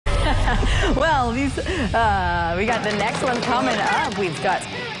Well, we got the next one coming up. We've got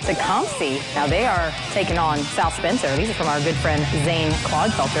Tecumseh. Now they are taking on South Spencer. These are from our good friend Zane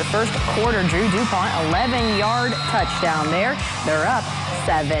Clodfelter. First quarter, Drew DuPont, 11-yard touchdown there. They're up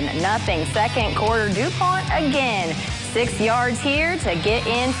 7-0. Second quarter, DuPont again. 6 yards here to get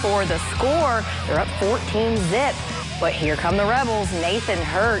in for the score. They're up 14-zip. But here come the Rebels. Nathan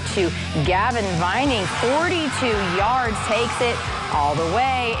Hurt to Gavin Vining. 42 yards, takes it all the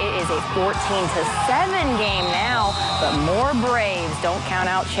way. It is a 14-7 game now, but more Braves. Don't count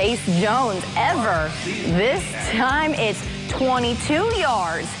out Chase Jones ever. This time it's 22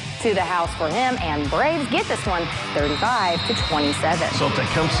 yards to the house for him, and Braves get this one 35-27. So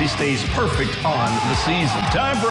Tecumseh stays perfect on the season. Time for